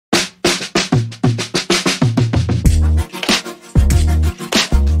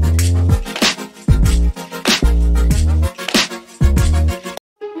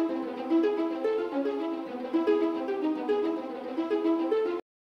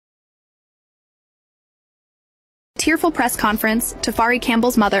tearful press conference, Tafari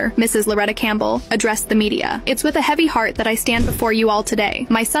Campbell's mother, Mrs. Loretta Campbell, addressed the media. "It's with a heavy heart that I stand before you all today.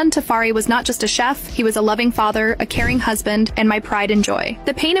 My son Tafari was not just a chef, he was a loving father, a caring husband, and my pride and joy.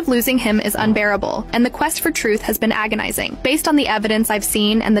 The pain of losing him is unbearable, and the quest for truth has been agonizing. Based on the evidence I've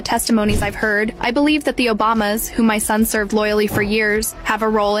seen and the testimonies I've heard, I believe that the Obamas, whom my son served loyally for years, have a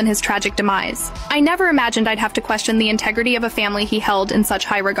role in his tragic demise. I never imagined I'd have to question the integrity of a family he held in such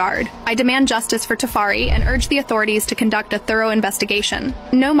high regard. I demand justice for Tafari and urge the authorities to conduct a thorough investigation.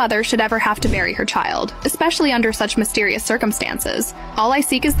 No mother should ever have to bury her child, especially under such mysterious circumstances. All I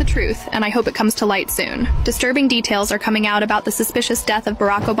seek is the truth, and I hope it comes to light soon." Disturbing details are coming out about the suspicious death of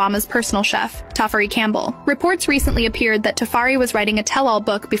Barack Obama's personal chef, Tafari Campbell. Reports recently appeared that Tafari was writing a tell-all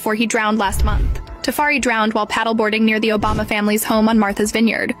book before he drowned last month. Tafari drowned while paddleboarding near the Obama family's home on Martha's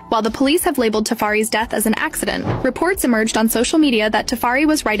Vineyard. While the police have labeled Tafari's death as an accident, reports emerged on social media that Tafari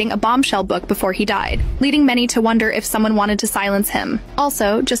was writing a bombshell book before he died, leading many to wonder if someone wanted to silence him.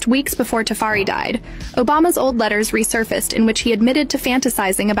 Also, just weeks before Tafari died, Obama's old letters resurfaced in which he admitted to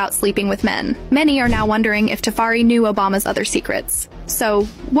fantasizing about sleeping with men. Many are now wondering if Tafari knew Obama's other secrets. So,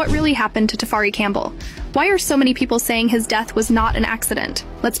 what really happened to Tafari Campbell? Why are so many people saying his death was not an accident?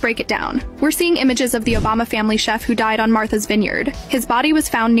 Let's break it down. We're seeing images of the Obama family chef who died on Martha's Vineyard. His body was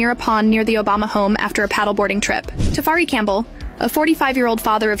found near a pond near the Obama home after a paddleboarding trip. Tafari Campbell, a 45-year-old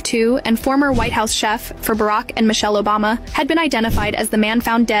father of two and former White House chef for Barack and Michelle Obama, had been identified as the man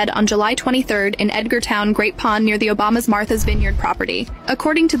found dead on July 23rd in Edgartown, Great Pond near the Obama's Martha's Vineyard property.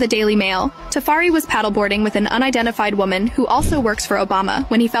 According to the Daily Mail, Tafari was paddleboarding with an unidentified woman who also works for Obama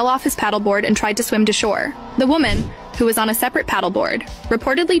when he fell off his paddleboard and tried to swim to shore. The woman, who was on a separate paddleboard,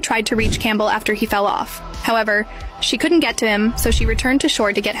 reportedly tried to reach Campbell after he fell off. However, she couldn't get to him, so she returned to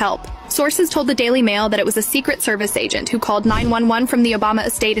shore to get help. Sources told the Daily Mail that it was a Secret Service agent who called 911 from the Obama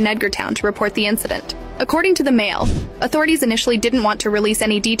estate in Edgartown to report the incident. According to the Mail, authorities initially didn't want to release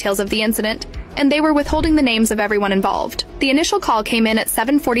any details of the incident, and they were withholding the names of everyone involved. The initial call came in at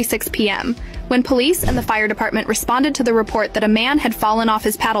 7:46 p.m., when police and the fire department responded to the report that a man had fallen off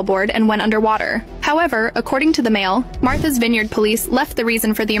his paddleboard and went underwater. However, according to the Mail, Martha's Vineyard police left the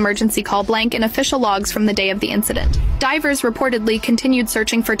reason for the emergency call blank in official logs from the day of the incident. Divers reportedly continued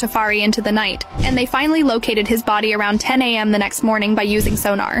searching for Tafari into the night, and they finally located his body around 10 a.m. the next morning by using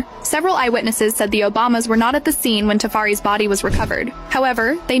sonar. Several eyewitnesses said the Obamas were not at the scene when Tafari's body was recovered.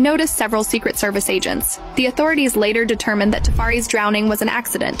 However, they noticed several Secret Service agents. The authorities later determined that Tafari's drowning was an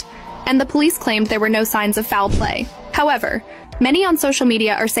accident, and the police claimed there were no signs of foul play. However, many on social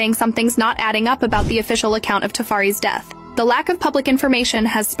media are saying something's not adding up about the official account of Tafari's death. The lack of public information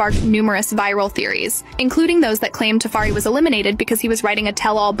has sparked numerous viral theories, including those that claim Tafari was eliminated because he was writing a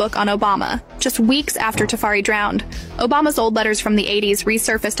tell-all book on Obama. Just weeks after Tafari drowned, Obama's old letters from the 80s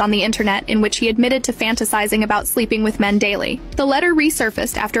resurfaced on the internet in which he admitted to fantasizing about sleeping with men daily. The letter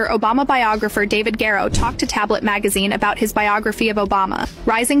resurfaced after Obama biographer David Garrow talked to Tablet magazine about his biography of Obama,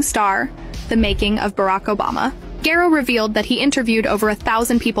 Rising Star: The Making of Barack Obama. Garrow revealed that he interviewed over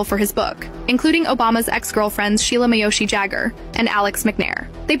 1,000 people for his book, including Obama's ex-girlfriends Sheila Mayoshi Jagger and Alex McNair.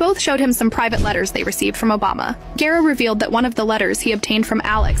 They both showed him some private letters they received from Obama. Garrow revealed that one of the letters he obtained from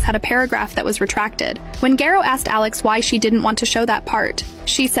Alex had a paragraph that was retracted. When Garrow asked Alex why she didn't want to show that part,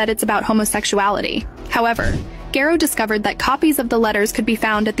 she said it's about homosexuality. However, Garrow discovered that copies of the letters could be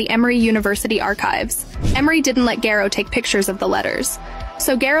found at the Emory University archives. Emory didn't let Garrow take pictures of the letters,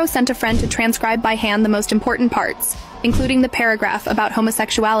 so Garrow sent a friend to transcribe by hand the most important parts, including the paragraph about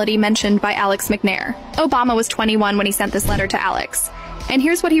homosexuality mentioned by Alex McNair. Obama was 21 when he sent this letter to Alex, and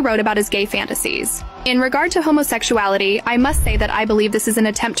here's what he wrote about his gay fantasies. "In regard to homosexuality, I must say that I believe this is an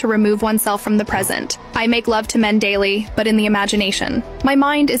attempt to remove oneself from the present. I make love to men daily, but in the imagination. My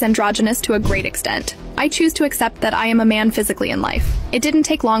mind is androgynous to a great extent. I choose to accept that I am a man physically in life." It didn't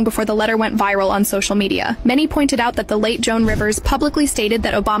take long before the letter went viral on social media. Many pointed out that the late Joan Rivers publicly stated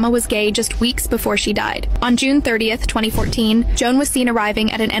that Obama was gay just weeks before she died. On June 30th, 2014, Joan was seen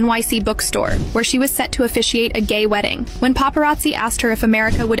arriving at an NYC bookstore, where she was set to officiate a gay wedding. When paparazzi asked her if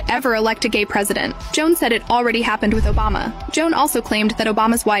America would ever elect a gay president, Joan said it already happened with Obama. Joan also claimed that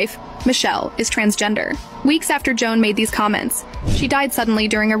Obama's wife, Michelle, is transgender. Weeks after Joan made these comments, she died suddenly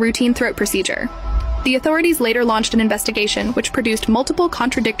during a routine throat procedure. The authorities later launched an investigation which produced multiple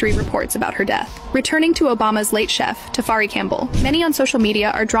contradictory reports about her death. Returning to Obama's late chef, Tafari Campbell, many on social media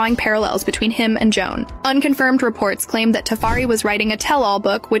are drawing parallels between him and Joan. Unconfirmed reports claim that Tafari was writing a tell-all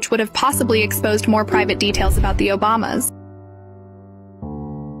book which would have possibly exposed more private details about the Obamas.